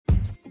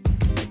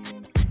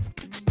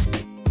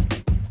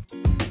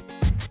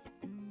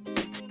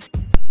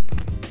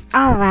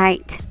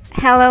Alright,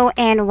 hello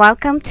and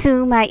welcome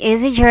to my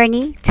easy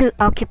journey to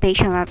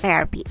occupational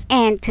therapy.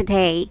 And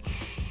today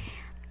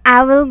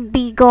I will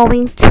be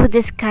going to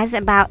discuss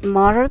about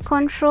motor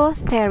control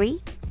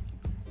theory.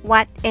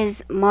 What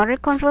is motor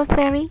control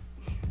theory?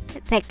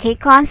 The key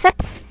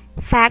concepts,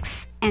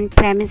 facts, and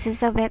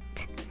premises of it.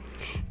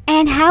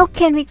 And how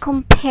can we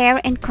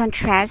compare and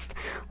contrast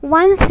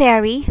one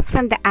theory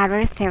from the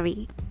other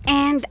theory?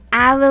 And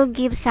I will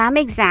give some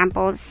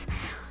examples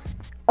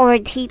or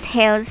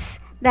details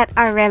that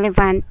are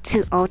relevant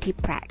to OT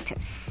practice.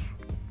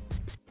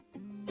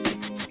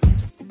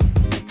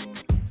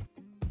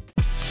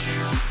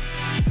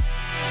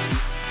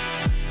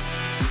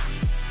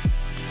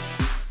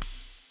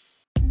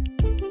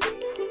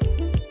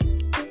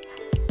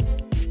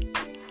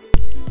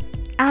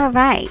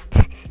 Alright,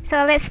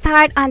 so let's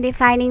start on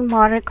defining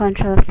motor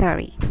control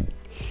theory.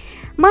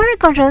 Motor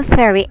control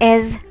theory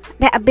is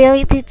the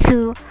ability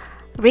to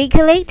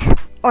regulate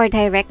or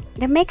direct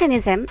the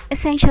mechanism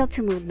essential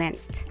to movement.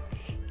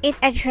 It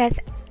addresses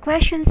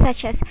questions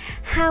such as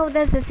how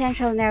does the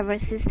central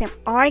nervous system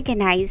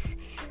organize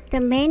the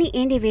many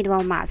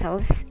individual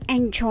muscles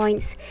and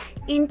joints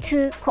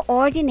into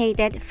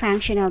coordinated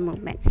functional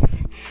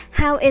movements?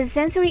 How is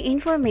sensory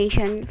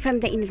information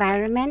from the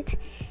environment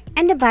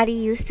and the body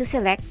used to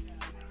select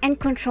and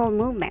control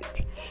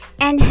movement?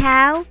 And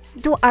how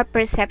do our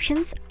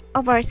perceptions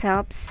of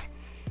ourselves,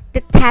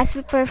 the tasks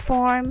we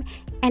perform,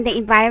 and the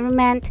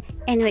environment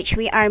in which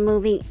we are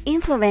moving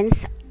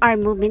influence our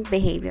movement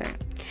behavior?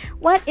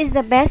 What is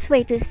the best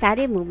way to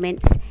study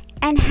movements,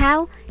 and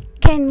how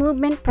can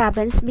movement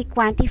problems be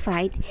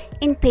quantified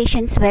in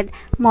patients with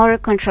motor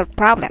control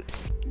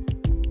problems?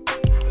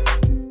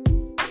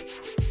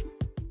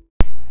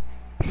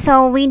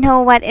 So we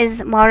know what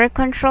is motor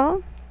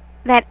control.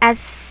 Let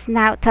us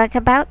now talk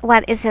about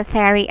what is the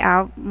theory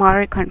of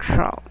motor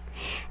control.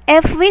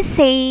 If we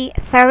say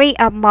theory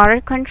of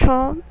motor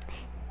control,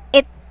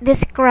 it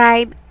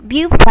describes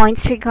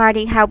viewpoints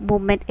regarding how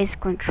movement is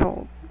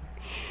controlled.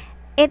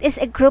 It is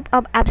a group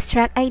of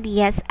abstract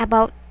ideas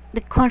about the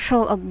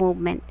control of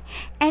movement.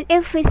 And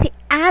if we say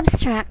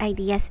abstract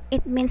ideas,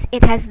 it means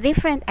it has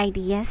different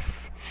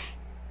ideas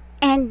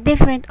and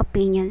different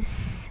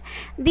opinions.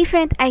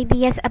 Different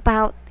ideas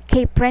about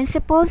key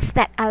principles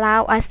that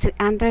allow us to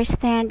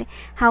understand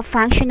how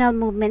functional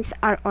movements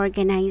are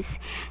organized,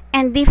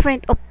 and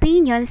different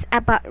opinions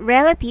about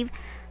relative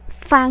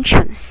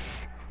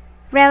functions,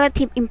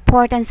 relative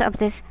importance of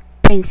these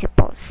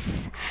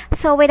principles.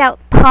 So without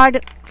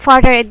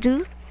further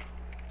ado,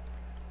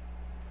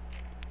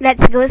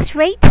 let's go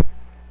straight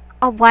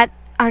of what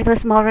are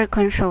those motor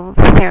control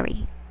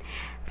theory.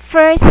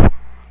 First,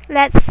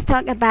 let's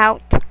talk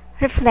about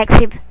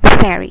reflexive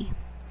theory.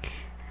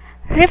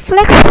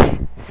 Reflex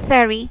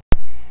theory.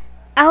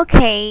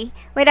 Okay,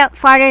 without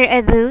further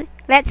ado,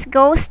 let's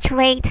go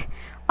straight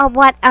of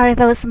what are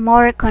those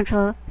motor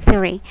control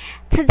theory.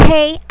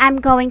 Today, I'm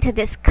going to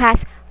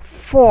discuss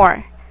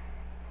four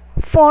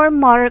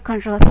motor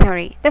control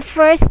theory. The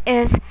first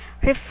is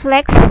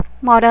reflex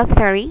model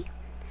theory.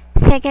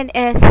 Second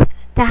is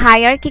the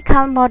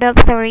hierarchical model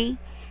theory,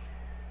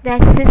 the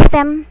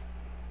system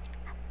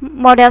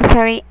model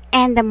theory,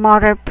 and the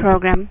motor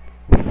program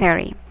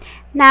theory.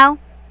 Now,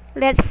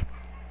 let's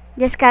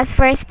discuss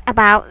first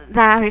about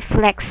the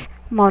reflex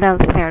model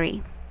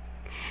theory.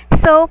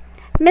 So,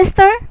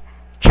 Mr.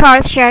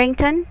 Charles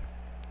Sherrington,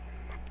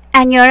 a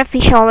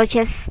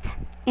neurophysiologist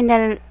in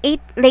the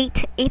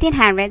late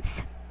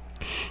 1800s,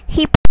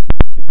 he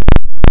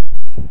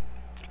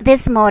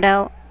this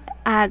model,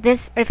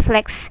 this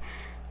reflex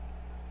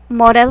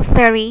model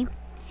theory.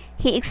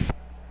 He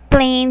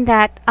explained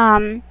that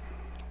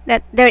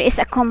that there is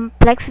a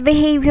complex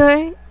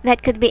behavior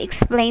that could be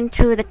explained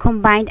through the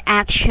combined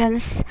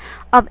actions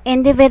of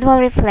individual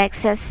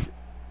reflexes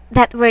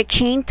that were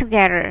chained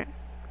together.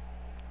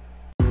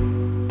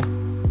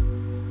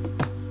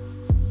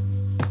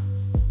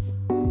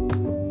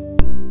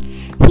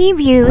 He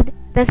viewed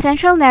the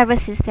central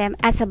nervous system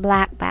as a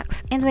black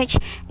box in which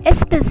a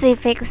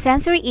specific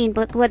sensory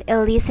input would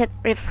elicit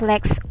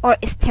reflex or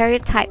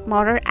stereotype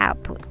motor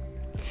output.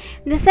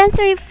 The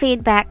sensory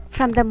feedback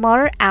from the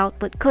motor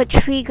output could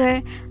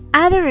trigger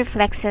other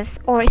reflexes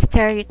or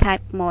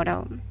stereotype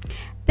model.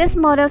 This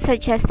model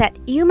suggests that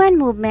human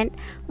movement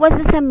was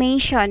a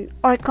summation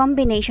or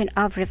combination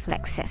of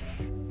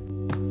reflexes.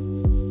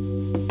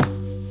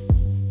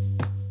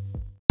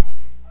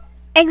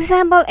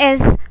 Example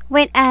is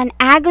when an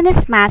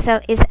agonist muscle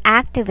is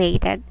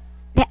activated,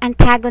 the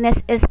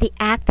antagonist is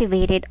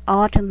deactivated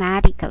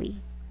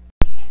automatically.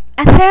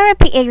 A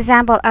therapy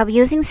example of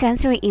using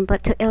sensory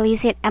input to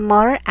elicit a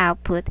motor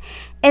output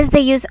is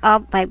the use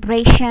of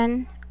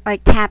vibration or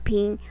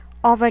tapping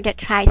over the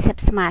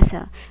triceps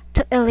muscle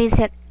to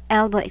elicit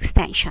elbow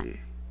extension.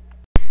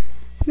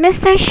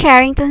 Mr.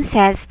 Sherrington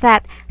says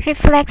that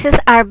reflexes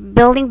are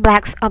building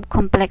blocks of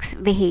complex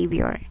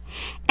behavior.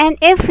 And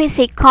if we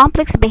say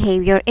complex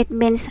behavior, it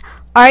means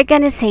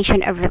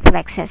organization of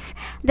reflexes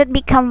that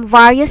become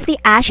variously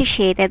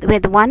associated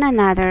with one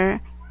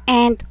another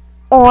and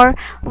or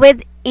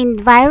with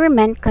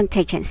environment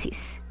contingencies.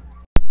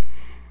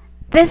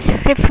 This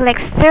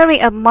reflex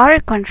theory of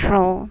motor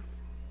control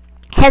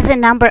has a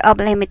number of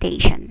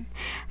limitations.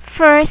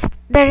 First,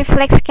 the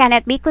reflex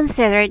cannot be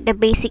considered the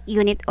basic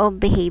unit of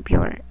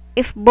behavior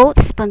if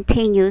both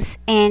spontaneous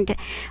and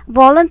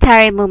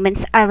voluntary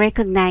movements are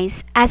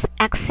recognized as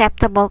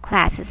acceptable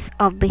classes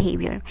of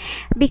behavior,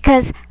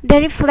 because the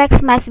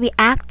reflex must be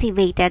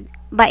activated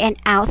by an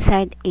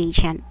outside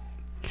agent.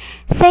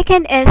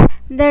 Second is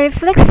the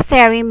reflex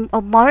theory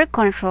of motor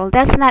control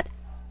does not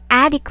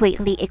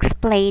adequately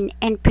explain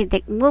and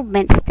predict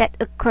movements that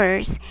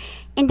occurs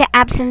in the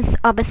absence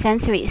of a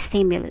sensory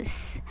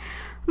stimulus.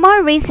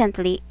 More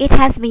recently, it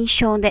has been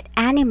shown that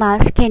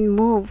animals can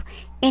move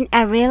in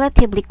a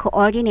relatively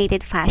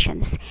coordinated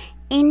fashions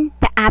in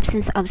the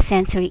absence of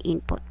sensory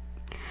input.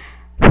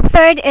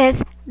 Third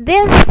is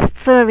this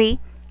theory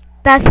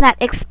does not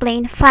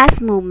explain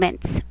fast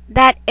movements,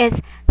 that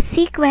is,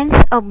 sequence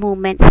of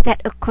movements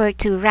that occur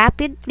too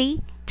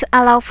rapidly to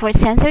allow for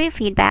sensory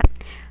feedback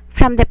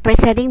from the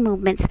preceding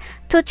movements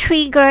to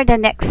trigger the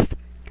next.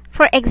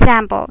 For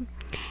example,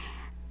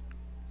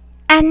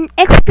 an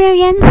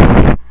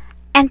experienced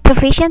and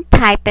proficient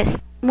typist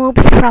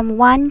moves from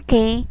one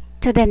key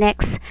to the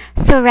next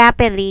so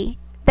rapidly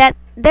that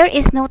there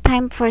is no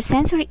time for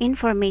sensory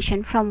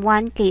information from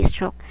one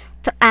keystroke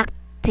to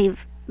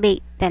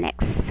activate the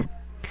next.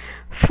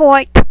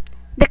 Fourth,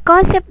 the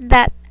concept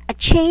that a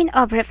chain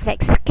of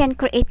reflex can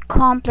create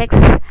complex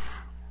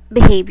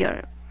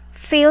behavior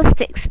fails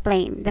to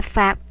explain the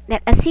fact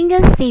that a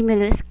single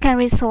stimulus can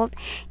result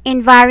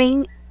in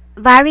varying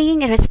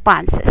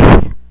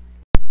responses.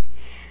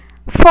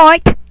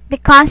 Fourth, the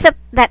concept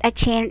that a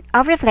chain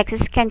of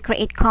reflexes can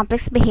create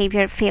complex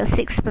behavior fails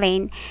to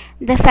explain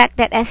the fact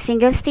that a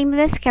single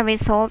stimulus can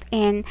result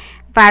in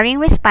varying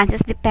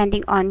responses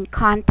depending on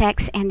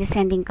context and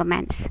descending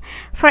commands.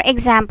 For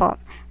example,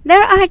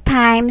 there are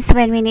times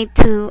when we need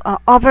to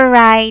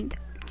override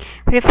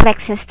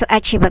reflexes to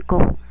achieve a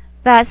goal.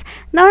 Thus,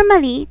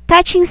 normally,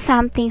 touching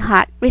something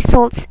hot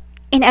results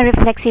in a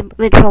reflexive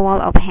withdrawal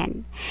of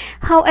hand.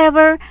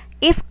 However,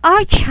 if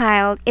our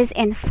child is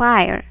in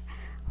fire,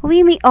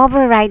 we may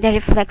override the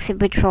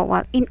reflexive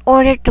withdrawal in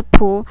order to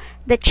pull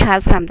the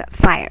child from the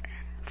fire.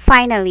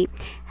 Finally,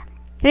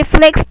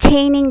 reflex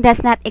chaining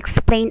does not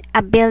explain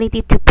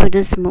ability to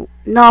produce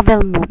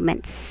novel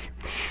movements.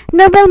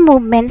 Novel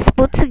movements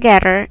put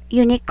together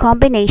unique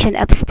combination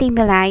of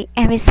stimuli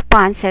and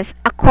responses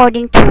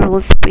according to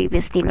rules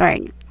previously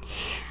learned.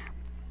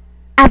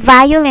 A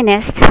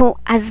violinist who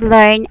has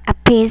learned a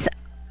piece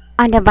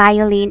on the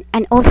violin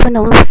and also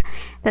knows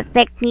the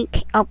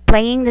technique of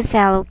playing the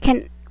cello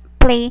can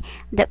play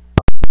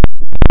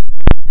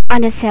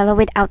on the cello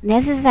without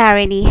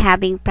necessarily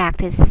having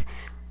practiced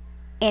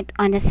it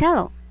on the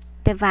cello.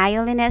 The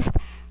violinist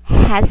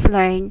has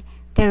learned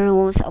the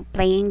rules of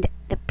playing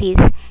the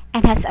piece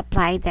and has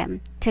applied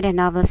them to the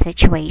novel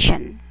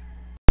situation.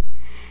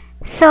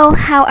 So,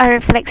 how a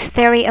reflex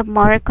theory of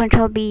motor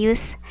control be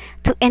used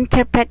to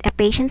interpret a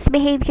patient's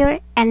behavior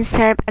and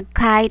serve a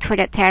guide for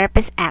the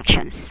therapist's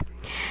actions?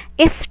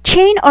 If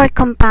chain or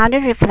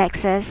compounded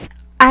reflexes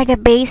are the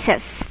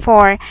basis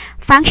for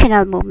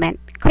functional movement,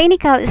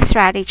 clinical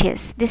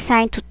strategies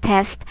designed to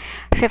test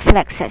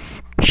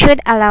reflexes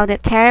should allow the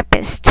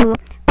therapist to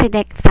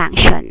predict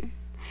function.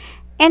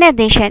 In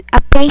addition,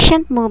 a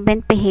patient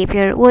movement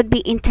behavior would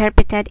be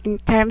interpreted in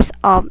terms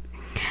of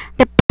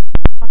the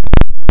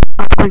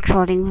of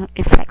controlling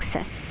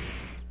reflexes.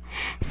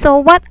 So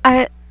what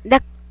are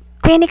the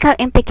clinical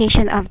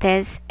implications of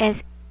this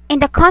is in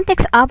the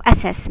context of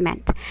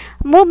assessment,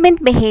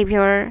 movement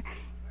behavior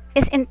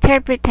is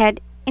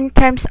interpreted in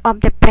terms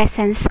of the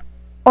presence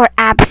or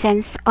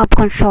absence of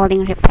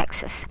controlling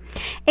reflexes.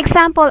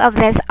 Example of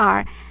this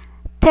are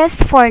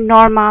tests for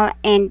normal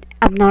and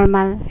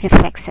abnormal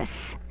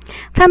reflexes.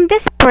 From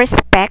this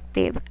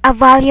perspective, a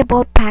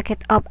valuable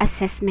packet of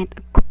assessment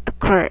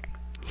occur.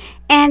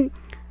 And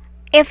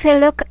if we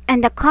look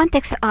in the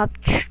context of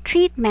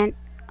treatment,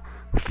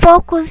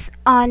 focus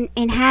on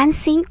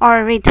enhancing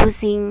or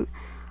reducing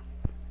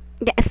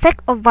the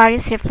effect of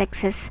various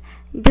reflexes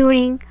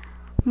during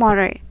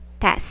motor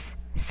tests.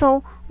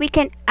 So we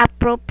can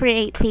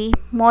appropriately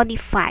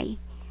modify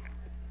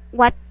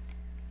what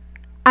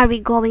are we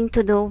going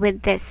to do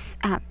with this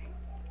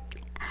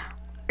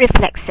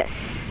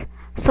reflexes.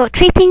 So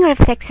treating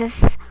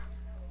reflexes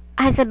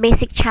has a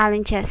basic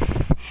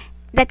challenges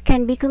that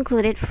can be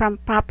concluded from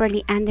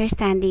properly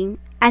understanding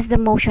as the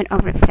motion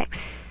of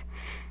reflex.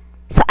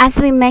 So as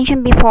we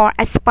mentioned before,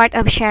 as part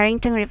of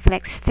Sherrington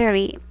reflex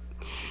theory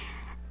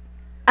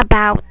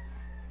about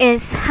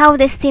is how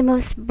the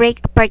stimulus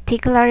break a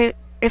particular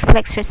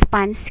reflex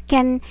response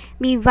can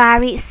be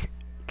very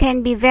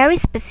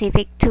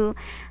specific to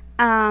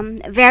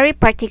very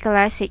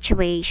particular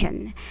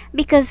situation.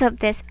 Because of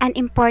this, an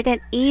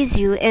important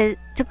issue is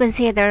to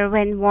consider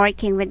when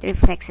working with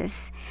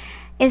reflexes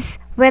is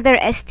whether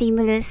a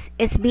stimulus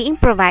is being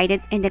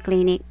provided in the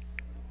clinic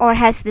or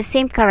has the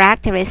same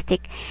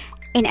characteristic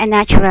in a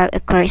natural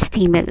occurring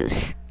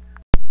stimulus.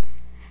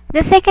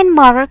 The second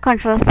motor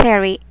control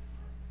theory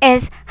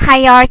is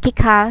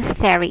hierarchical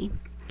theory.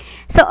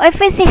 So if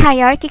we say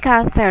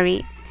hierarchical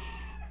theory,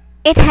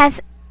 it has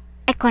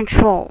a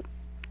control.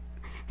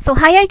 So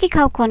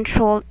hierarchical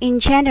control in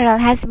general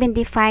has been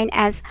defined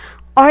as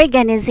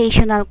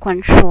organizational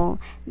control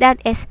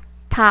that is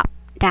top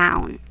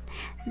down.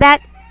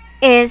 That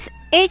is,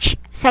 each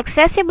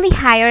successively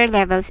higher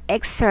levels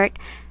exert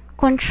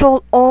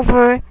control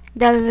over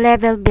the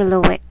level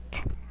below it.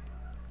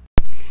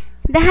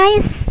 The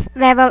highest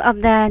level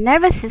of the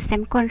nervous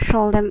system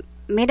control the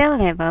middle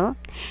level,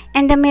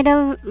 and the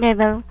middle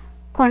level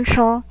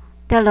control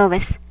the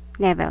lowest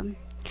level.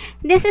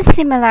 This is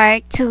similar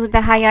to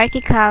the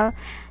hierarchical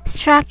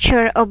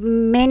structure of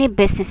many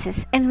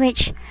businesses, in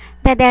which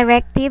the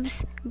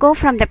directives go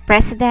from the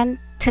president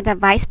to the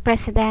vice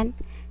president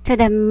to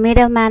the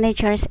middle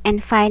managers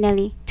and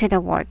finally to the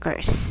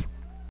workers.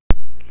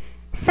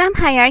 Some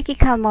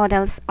hierarchical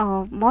models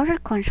of motor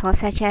control,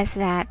 such as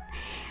that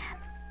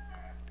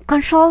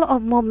control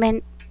of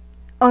movement,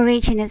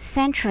 originates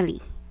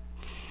centrally,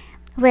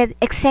 with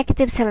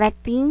executives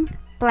selecting,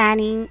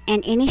 planning,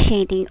 and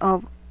initiating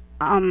of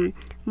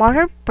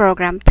motor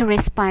program to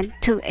respond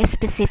to a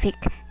specific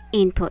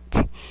input.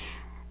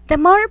 The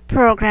motor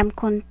program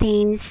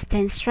contains the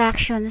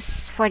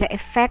instructions for the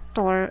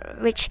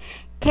effector, which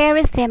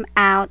carries them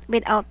out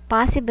without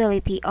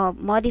possibility of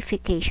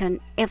modification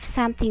if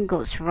something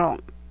goes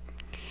wrong.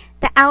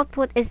 The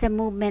output is the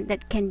movement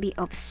that can be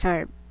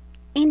observed.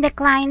 In the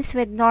clients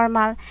with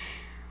normal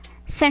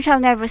central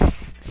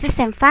nervous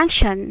system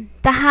function,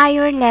 the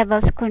higher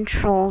levels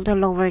control the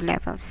lower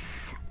levels.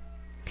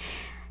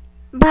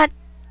 But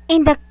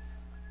in the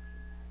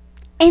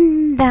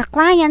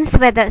clients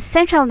with the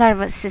central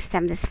nervous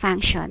system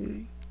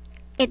dysfunction,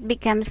 it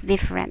becomes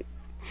different.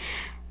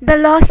 The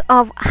loss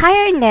of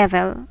higher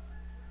level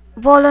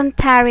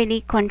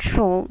voluntarily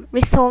control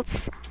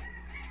results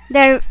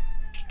the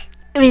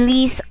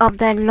release of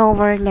the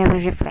lower level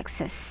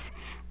reflexes.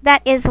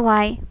 That is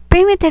why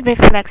primitive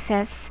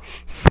reflexes,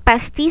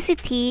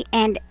 spasticity,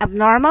 and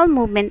abnormal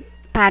movement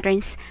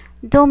patterns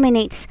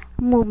dominates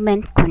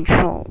movement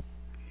control.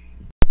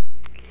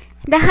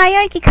 The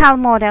hierarchical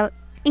model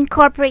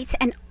incorporates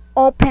an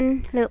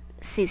open loop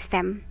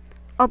system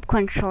of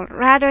control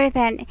rather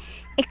than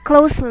a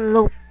closed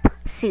loop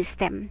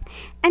system.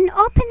 An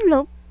open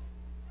loop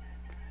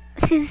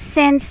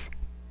sends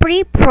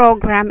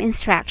pre-programmed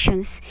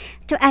instructions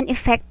to an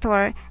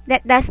effector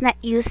that does not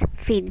use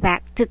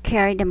feedback to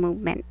carry the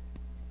movement.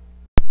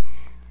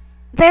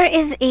 There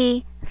is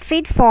a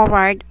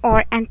feed-forward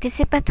or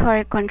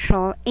anticipatory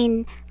control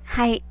in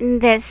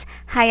this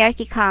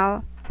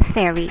hierarchical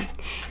theory.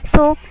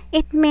 So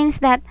it means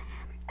that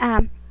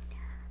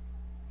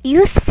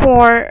used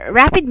for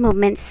rapid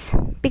movements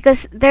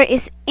because there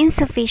is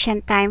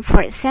insufficient time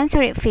for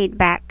sensory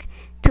feedback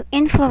to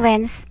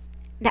influence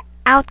the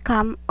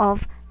outcome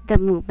of the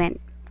movement.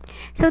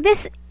 So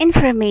this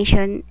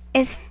information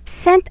is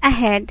sent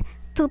ahead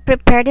to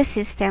prepare the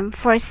system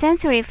for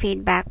sensory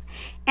feedback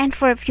and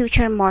for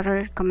future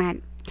motor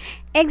command.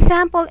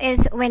 Example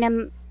is when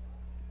a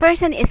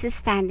person is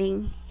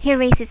standing, he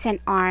raises an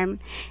arm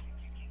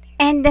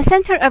and the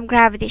center of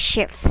gravity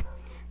shifts.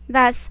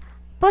 Thus,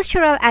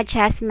 postural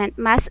adjustment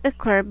must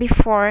occur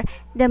before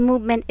the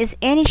movement is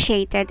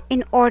initiated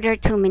in order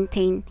to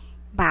maintain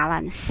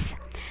balance.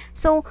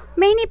 So,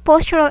 many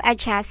postural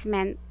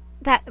adjustments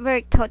that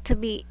were thought to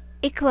be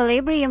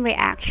equilibrium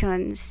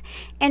reactions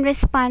in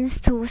response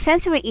to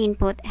sensory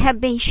input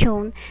have been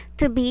shown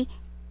to be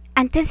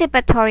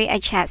anticipatory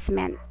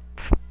adjustment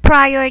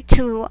prior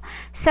to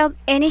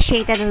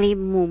self-initiated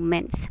limb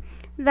movements.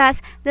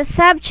 Thus, the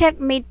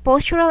subject made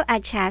postural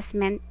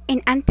adjustment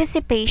in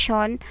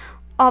anticipation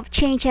of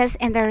changes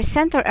in their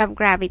center of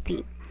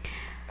gravity.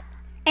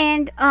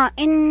 And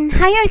in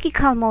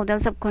hierarchical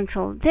models of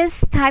control,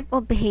 this type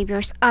of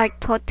behaviors are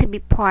thought to be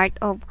part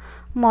of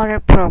motor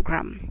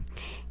program.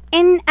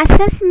 In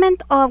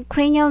assessment of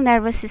cranial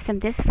nervous system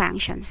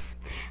dysfunctions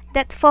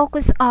that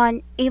focus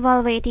on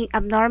evaluating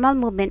abnormal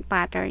movement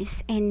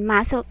patterns and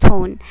muscle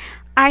tone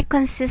are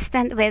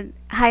consistent with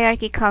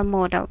hierarchical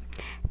model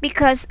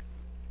because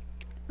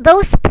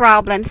those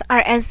problems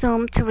are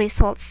assumed to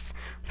result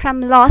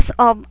from loss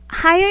of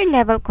higher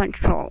level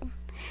control.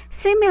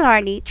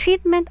 Similarly,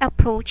 treatment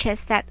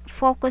approaches that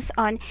focus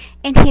on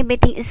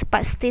inhibiting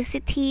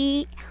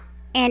spasticity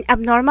and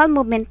abnormal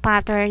movement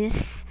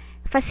patterns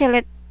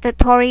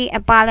facilitatory a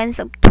balance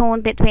of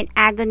tone between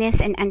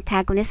agonist and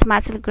antagonist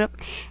muscle group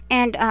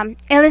and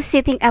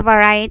eliciting a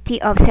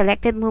variety of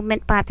selected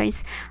movement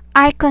patterns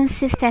are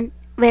consistent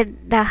with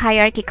the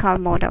hierarchical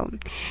model.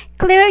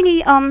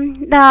 Clearly,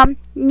 the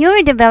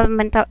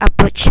neurodevelopmental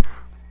approach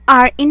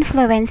are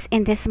influenced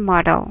in this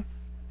model.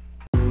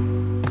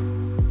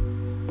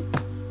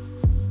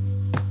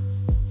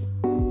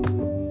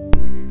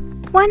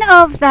 One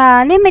of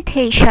the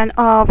limitations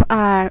of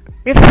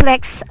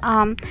reflex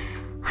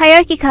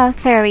hierarchical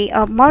theory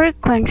of motor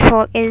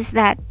control is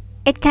that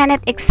it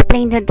cannot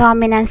explain the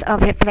dominance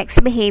of reflex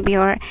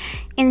behavior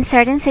in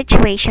certain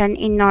situations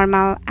in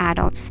normal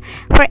adults.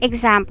 For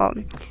example,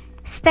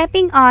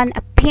 Stepping on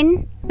a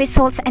pin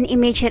results in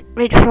immediate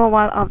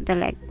withdrawal of the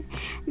leg.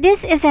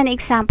 This is an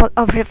example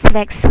of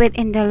reflex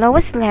within the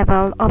lowest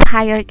level of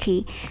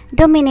hierarchy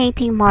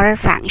dominating motor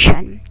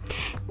function.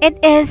 It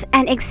is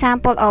an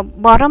example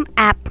of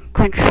bottom-up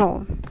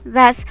control.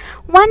 Thus,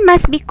 one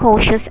must be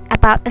cautious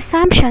about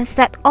assumptions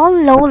that all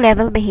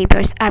low-level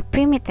behaviors are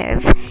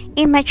primitive,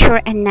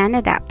 immature, and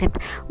non-adaptive,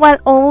 while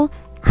all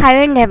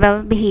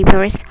higher-level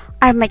behaviors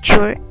are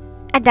mature,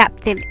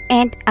 adaptive,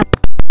 and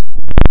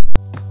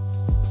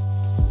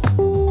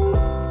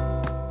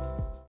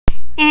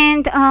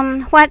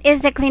what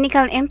is the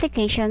clinical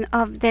implication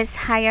of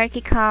this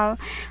hierarchical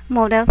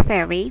model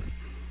theory?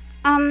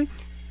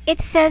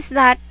 It says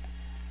that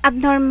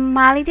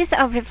abnormalities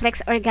of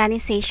reflex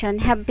organization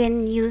have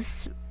been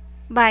used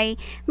by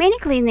many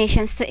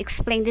clinicians to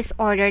explain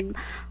disordered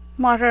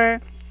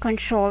motor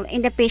control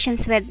in the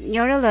patients with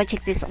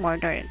neurologic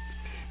disorder.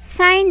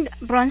 Signed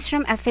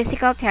Bronstrom, a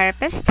physical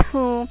therapist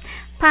who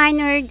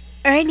pioneered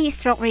early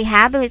stroke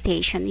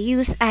rehabilitation,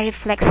 used a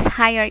reflex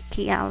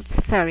hierarchical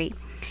theory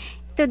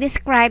to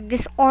describe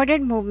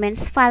disordered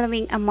movements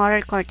following a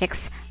motor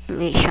cortex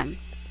lesion.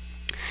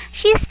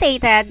 She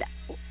stated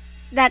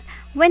that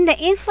when the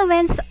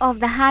influence of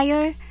the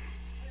higher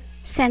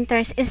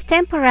centers is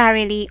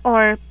temporarily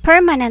or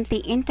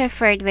permanently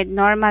interfered with,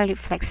 normal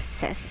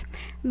reflexes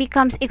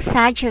becomes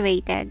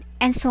exaggerated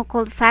and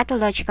so-called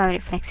pathological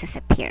reflexes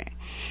appear.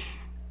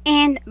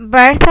 And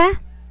Bertha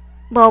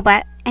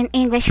Bobat, an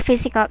English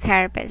physical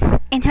therapist,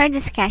 in her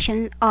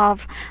discussion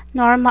of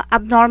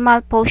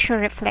abnormal posture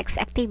reflex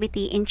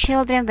activity in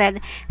children with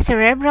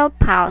cerebral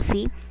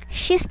palsy,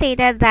 she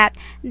stated that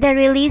the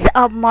release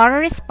of motor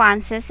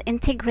responses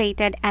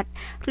integrated at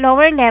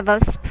lower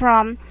levels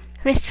from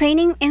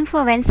restraining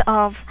influence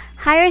of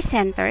higher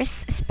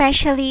centers,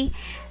 especially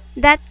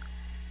that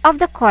of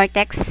the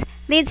cortex,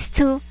 leads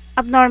to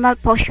abnormal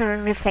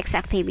posture reflex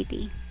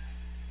activity.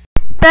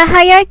 The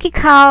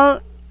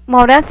hierarchical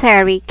model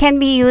theory can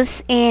be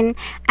used in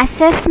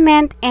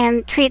assessment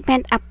and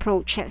treatment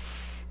approaches.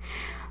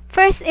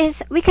 First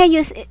is we can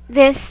use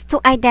this to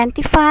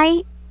identify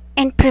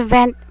and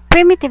prevent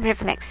primitive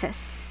reflexes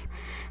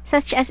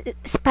such as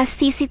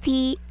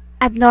spasticity,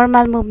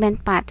 abnormal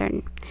movement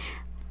pattern,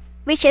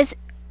 which is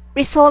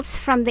results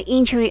from the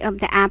injury of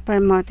the upper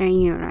motor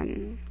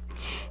neuron.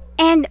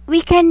 And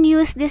we can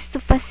use this to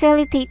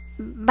facilitate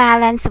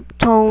balance of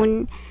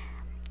tone,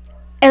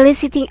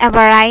 eliciting a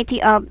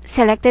variety of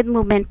selected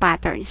movement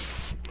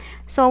patterns.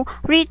 So,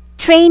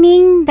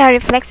 retraining the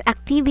reflex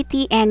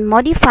activity and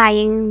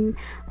modifying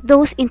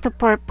those into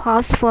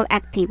purposeful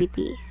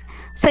activity.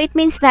 So, it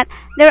means that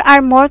there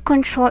are more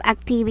control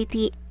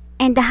activity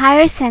and the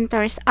higher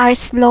centers are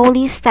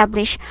slowly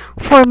established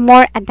for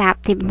more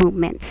adaptive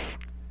movements.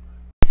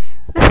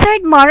 The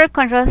third motor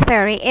control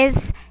theory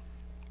is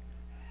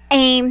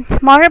a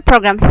motor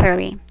program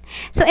theory.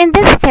 So, in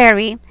this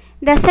theory,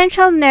 the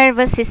central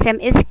nervous system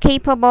is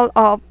capable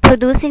of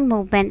producing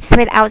movements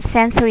without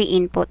sensory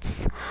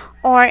inputs,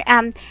 or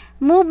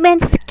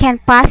movements can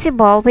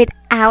possible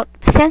without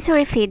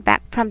sensory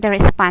feedback from the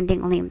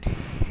responding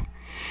limbs.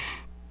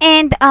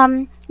 And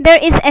there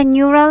is a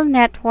neural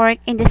network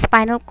in the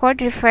spinal cord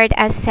referred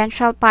as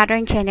central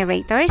pattern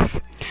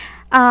generators,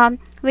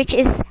 which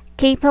is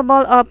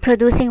capable of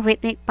producing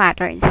rhythmic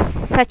patterns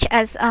such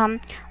as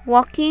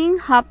walking,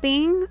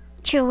 hopping,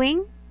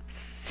 chewing,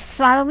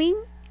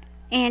 swallowing,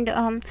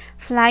 and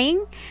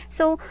flying.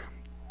 So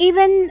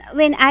even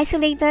when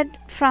isolated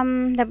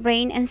from the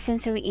brain and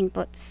sensory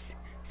inputs.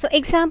 So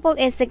example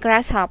is the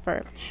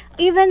grasshopper.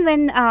 Even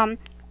when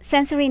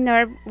sensory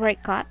nerve were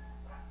cut,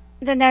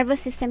 the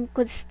nervous system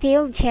could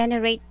still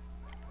generate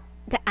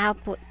the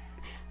output.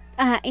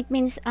 It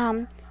means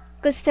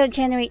could still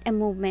generate a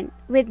movement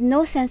with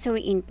no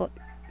sensory input,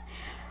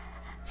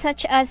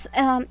 such as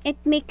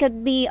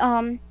could be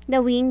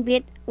the wing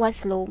beat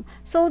was low.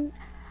 So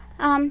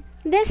the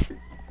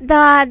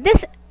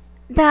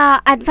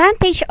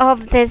advantage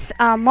of this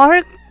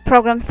motor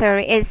program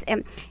theory is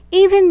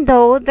even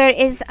though there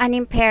is an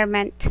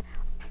impairment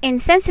in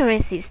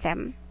sensory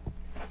system,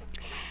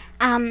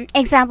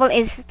 example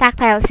is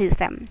tactile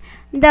system,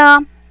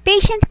 the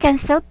patient can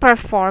still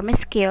perform a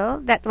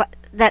skill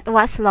that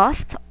was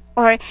lost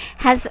or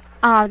has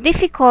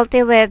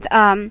difficulty with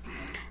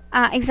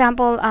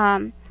example,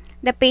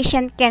 the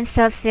patient can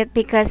still sit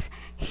because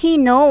he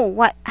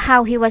know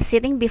how he was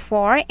sitting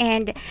before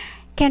and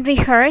can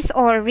rehearse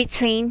or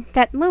retrain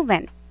that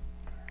movement.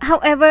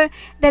 However,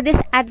 the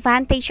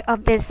disadvantage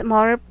of this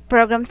motor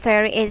program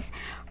theory is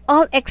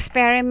all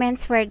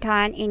experiments were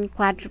done in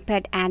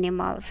quadruped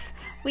animals,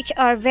 which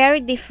are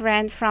very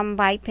different from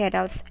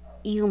bipedal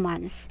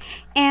humans.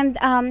 And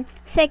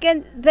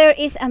second, there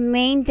is a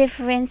main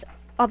difference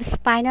of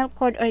spinal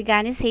cord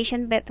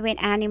organization between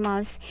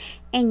animals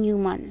and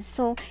humans.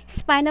 So,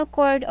 spinal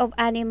cord of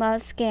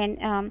animals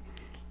can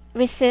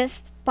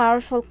resist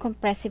powerful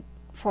compressive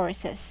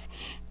forces.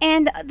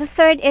 And the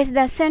third is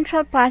the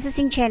central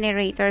processing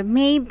generator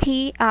may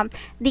be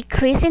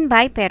decreased in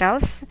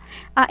bipedals.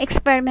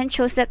 Experiment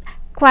shows that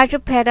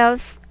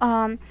quadrupedals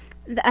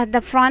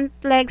the front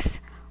legs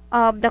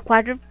of the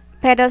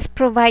quadrupedals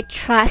provide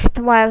thrust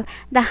while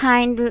the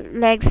hind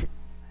legs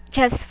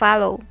just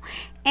follow.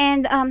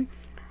 And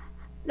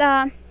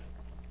the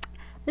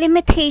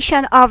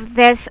limitation of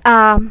this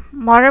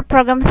motor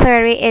program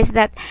theory is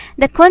that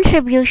the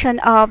contribution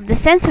of the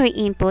sensory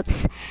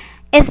inputs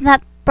is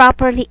not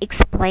properly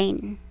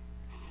explained.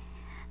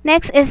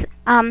 Next is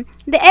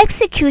the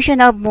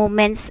execution of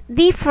movements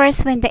differs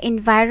when the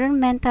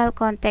environmental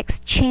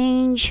context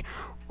change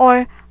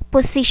or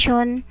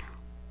position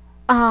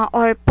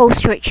or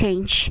posture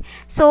change.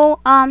 So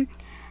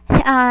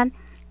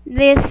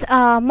this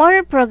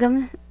motor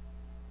program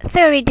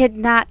theory did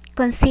not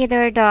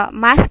consider the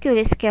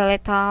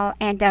musculoskeletal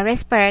and the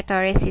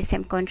respiratory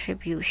system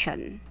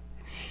contribution.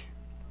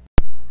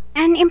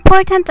 An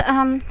important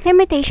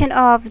limitation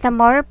of the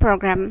motor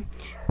program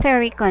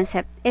theory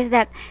concept is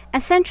that a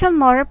central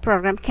motor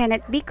program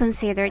cannot be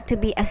considered to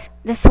be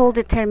the sole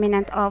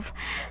determinant of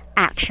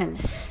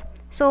actions.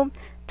 So,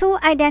 two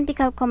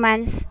identical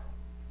commands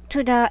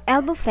to the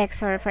elbow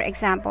flexor, for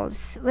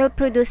examples, will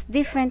produce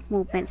different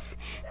movements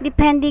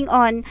depending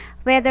on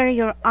whether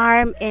your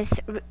arm is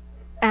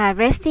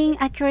resting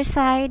at your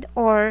side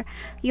or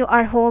you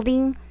are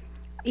holding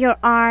your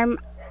arm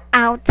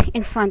out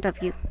in front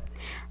of you.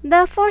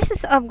 The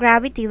forces of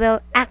gravity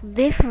will act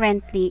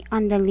differently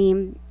on the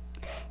limb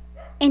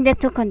in the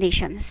two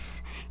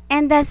conditions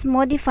and thus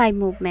modify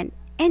movement.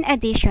 In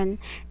addition,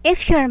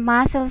 if your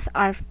muscles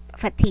are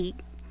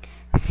fatigued,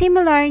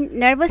 similar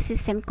nervous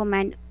system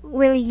command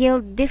will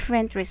yield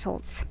different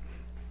results.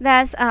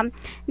 Thus,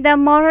 the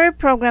motor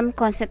program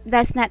concept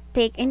does not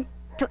take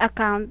into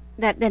account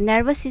that the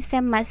nervous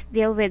system must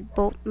deal with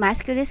both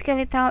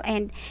musculoskeletal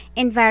and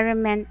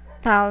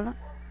environmental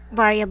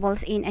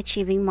variables in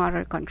achieving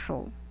motor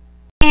control.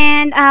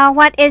 And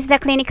what is the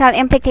clinical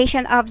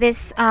implication of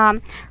this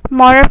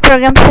motor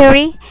program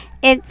theory?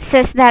 It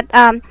says that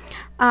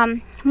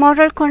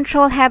motor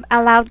control have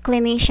allowed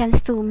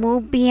clinicians to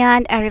move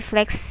beyond a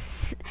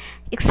reflex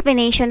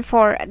explanation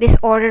for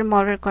disordered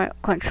motor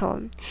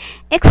control.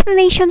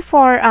 Explanation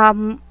for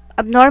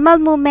abnormal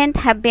movement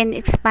have been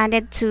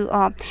expanded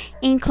to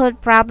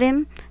include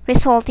problems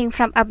resulting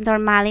from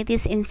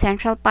abnormalities in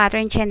central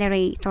pattern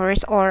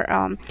generators or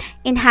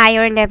in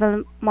higher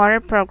level motor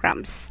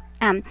programs.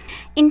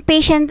 In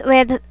patients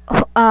with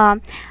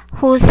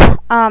whose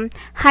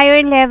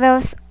higher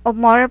levels of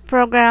motor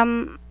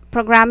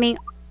programming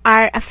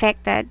are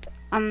affected,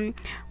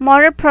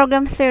 motor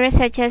program theory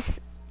such as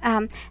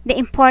the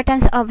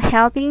importance of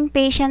helping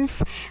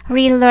patients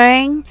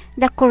relearn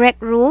the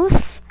correct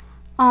rules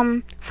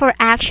for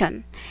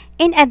action.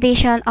 In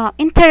addition,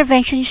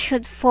 intervention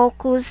should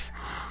focus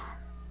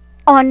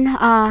on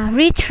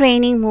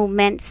retraining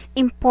movements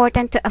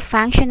important to a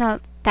functional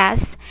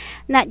task,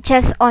 not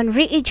just on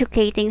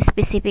re-educating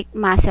specific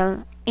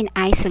muscle in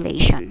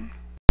isolation.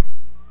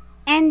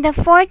 And the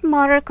fourth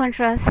motor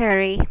control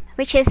theory,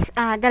 which is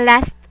the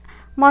last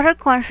motor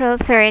control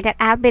theory that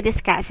I'll be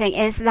discussing,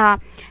 is the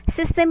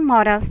system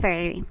model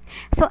theory.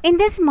 So in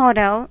this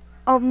model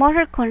of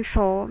motor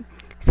control,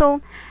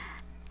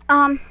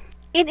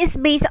 it is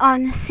based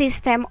on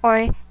system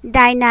or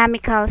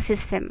dynamical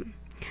system.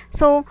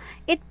 So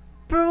it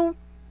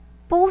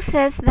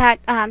proposes that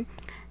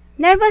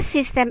nervous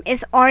system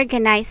is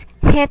organized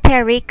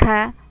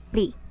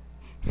heterarchically,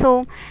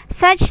 so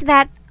such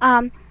that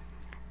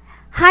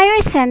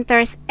higher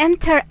centers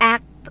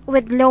interact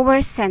with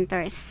lower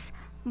centers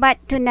but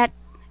do not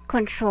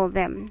control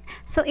them.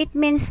 So it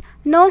means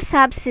no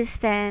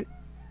subsystem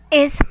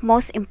is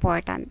most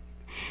important.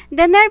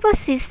 The nervous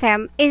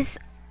system is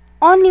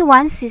only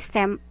one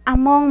system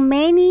among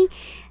many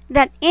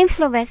that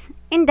influence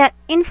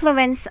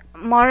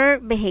motor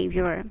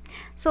behavior.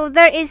 So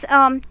there is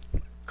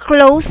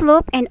closed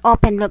loop and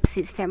open loop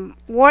system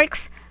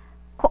works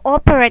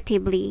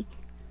cooperatively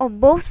of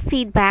both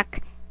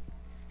feedback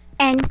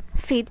and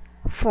feed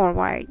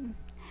forward.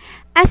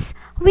 As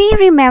we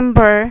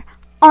remember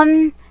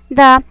on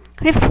the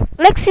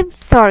reflexive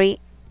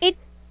theory, it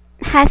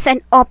has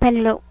an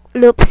open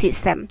loop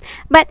system,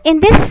 but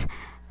in this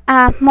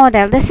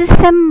model, the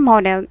system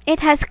model, it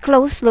has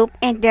closed loop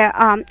and the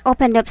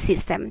open loop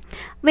system,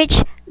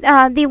 which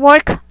they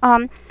work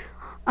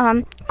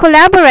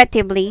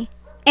collaboratively,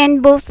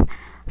 and both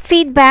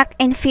feedback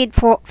and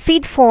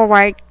feed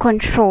forward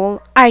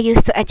control are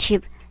used to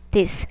achieve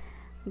this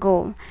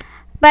goal.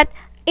 But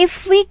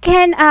if we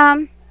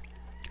can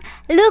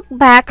look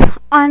back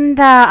on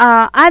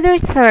the other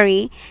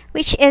theory,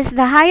 which is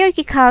the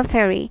hierarchical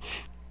theory,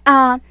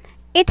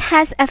 it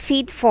has a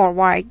feed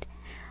forward.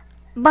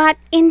 But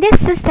in this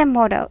system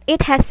model,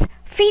 it has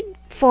feed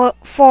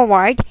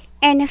forward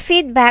and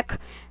feedback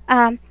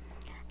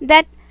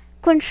that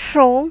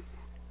control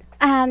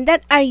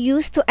that are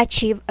used to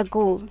achieve a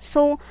goal.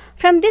 So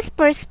from this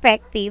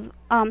perspective,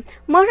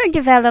 motor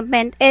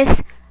development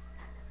is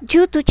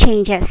due to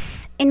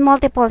changes in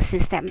multiple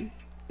systems,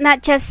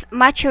 not just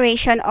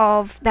maturation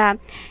of the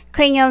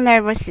cranial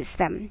nervous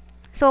system.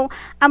 So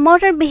a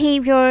motor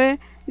behavior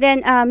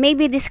then may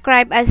be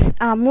described as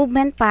a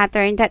movement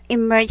pattern that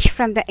emerge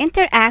from the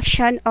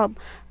interaction of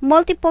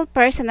multiple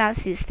personal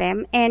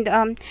system and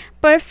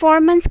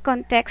performance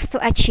context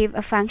to achieve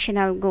a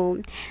functional goal.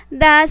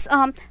 Thus,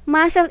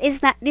 muscle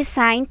is not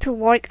designed to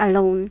work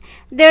alone.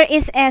 There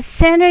is a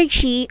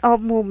synergy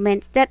of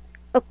movement that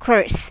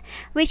occurs,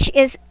 which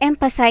is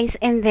emphasized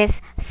in this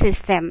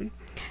system.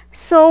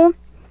 So,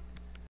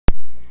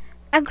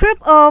 a group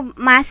of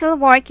muscle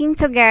working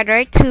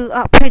together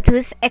to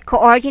produce a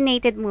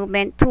coordinated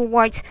movement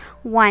towards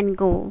one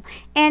goal.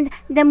 And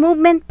the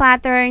movement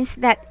patterns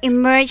that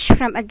emerge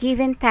from a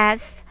given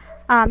task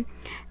um,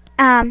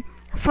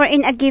 for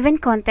in a given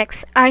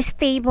context are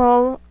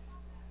stable,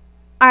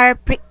 are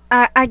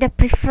the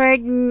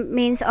preferred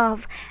means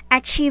of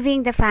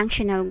achieving the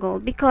functional goal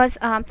because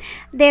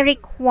they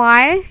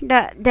require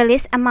the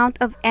least amount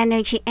of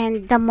energy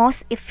and the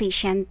most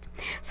efficient.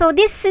 So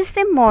this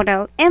system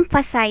model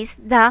emphasizes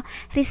the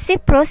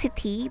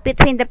reciprocity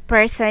between the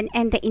person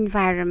and the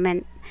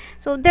environment.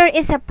 So there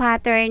is a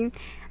pattern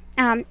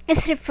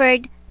is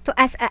referred to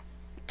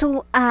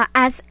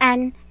as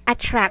an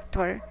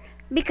attractor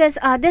because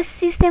the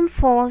system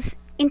falls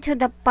into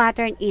the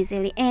pattern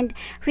easily and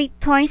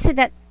returns to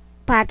that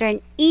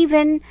pattern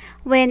even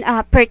when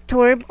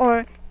perturbed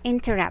or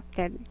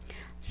interrupted.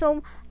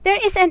 So there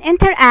is an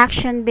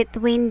interaction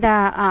between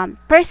the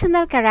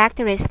personal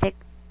characteristic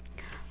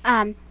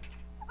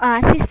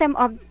system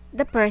of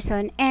the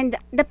person and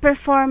the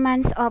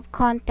performance of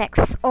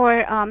context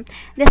or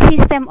the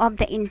system of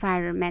the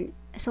environment.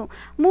 So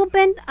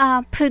movement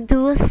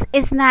produced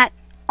is not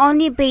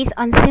only based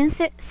on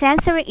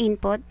sensory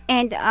input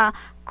and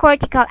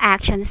cortical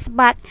actions,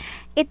 but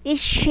it is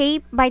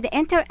shaped by the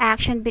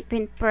interaction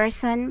between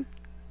person,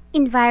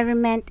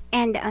 environment,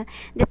 and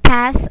the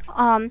task,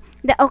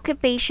 the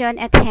occupation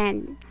at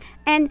hand.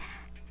 And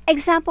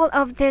example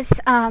of this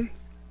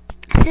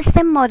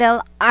system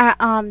model are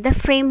the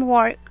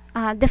framework,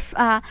 the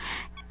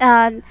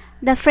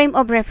frame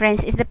of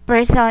reference is the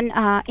person,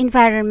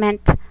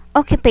 environment,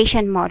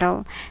 occupation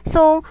model.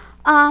 So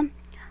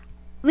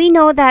we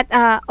know that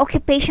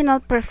occupational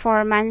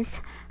performance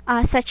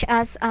such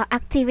as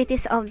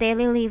activities of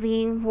daily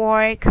living,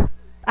 work,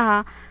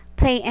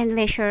 play, and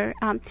leisure,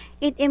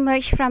 it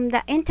emerged from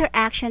the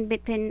interaction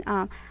between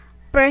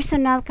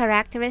personal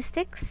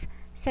characteristics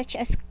such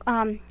as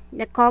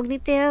the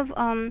cognitive,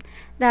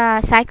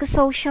 the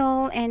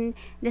psychosocial, and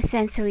the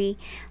sensory.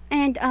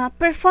 And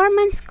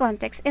performance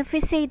context. If we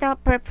say the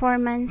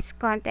performance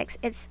context,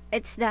 it's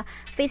the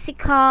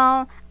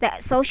physical, the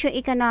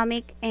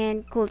socioeconomic,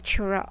 and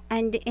cultural,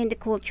 and in the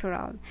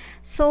cultural.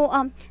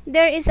 So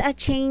there is a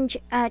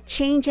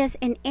changes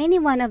in any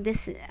one of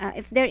this.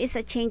 If there is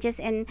a changes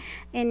in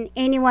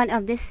any one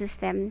of this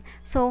system,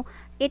 so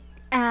it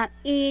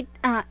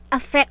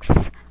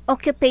affects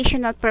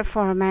occupational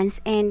performance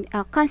and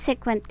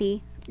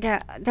consequently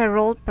the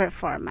role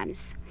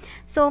performance.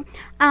 So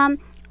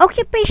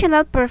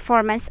occupational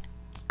performance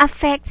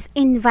affects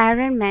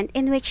environment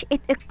in which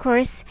it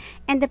occurs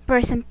and the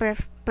person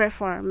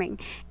performing.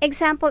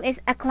 Example is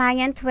a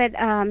client with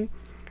a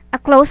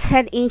closed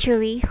head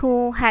injury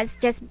who has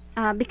just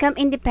become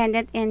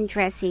independent in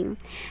dressing.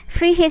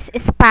 Free his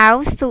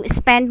spouse to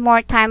spend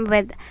more time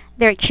with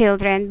their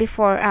children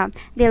before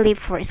they leave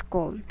for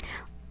school.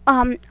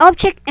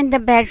 Object in the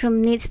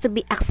bedroom needs to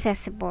be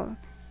accessible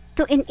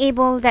to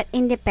enable that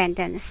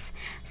independence.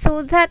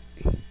 So thus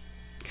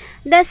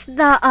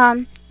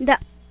the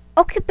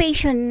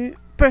occupation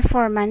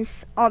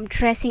performance of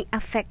dressing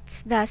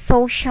affects the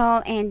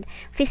social and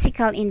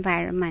physical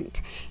environment.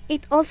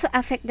 It also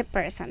affects the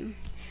person.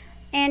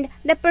 And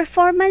the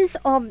performance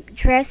of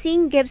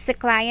dressing gives the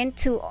client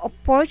to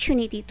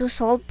opportunity to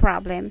solve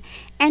problem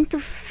and to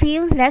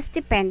feel less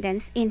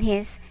dependence in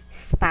his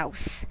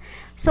spouse.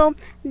 So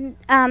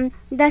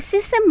the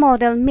system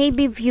model may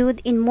be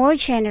viewed in more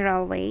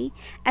general way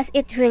as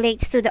it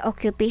relates to the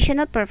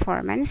occupational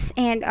performance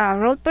and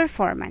role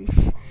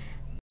performance.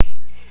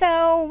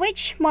 So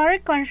which motor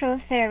control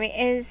theory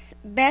is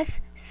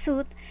best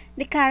suit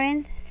the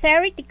current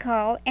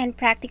theoretical and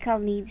practical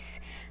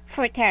needs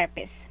for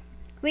therapists?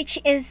 Which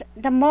is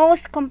the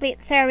most complete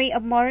theory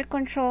of motor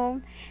control,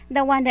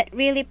 the one that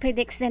really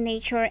predicts the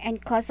nature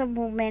and cause of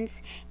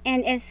movements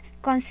and is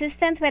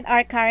consistent with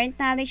our current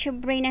knowledge of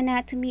brain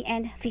anatomy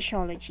and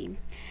physiology.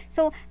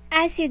 So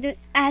as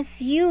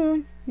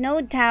you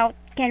no doubt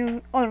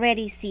can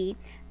already see,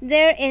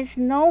 there is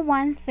no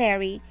one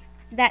theory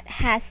that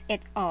has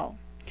it all.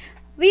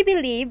 We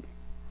believe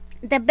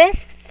the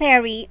best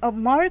theory of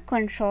motor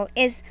control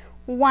is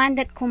one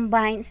that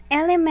combines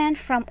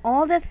elements from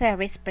all the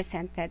theories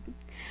presented.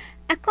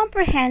 A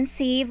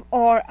comprehensive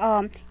or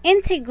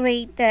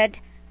integrated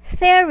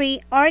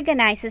theory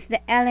organizes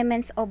the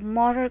elements of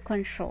motor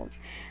control.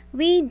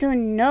 We do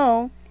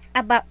know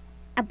about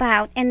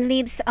and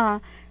leaves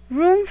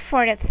room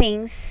for the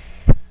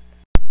things.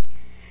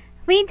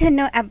 We do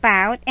know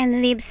about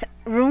and leaves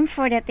room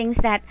for the things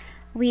that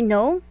we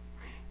know.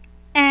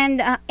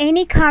 And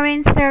any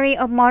current theory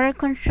of motor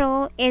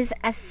control is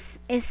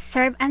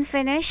served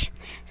unfinished.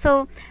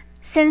 So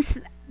since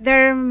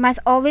There must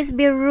always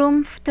be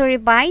room to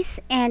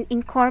revise and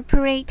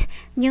incorporate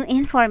new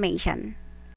information.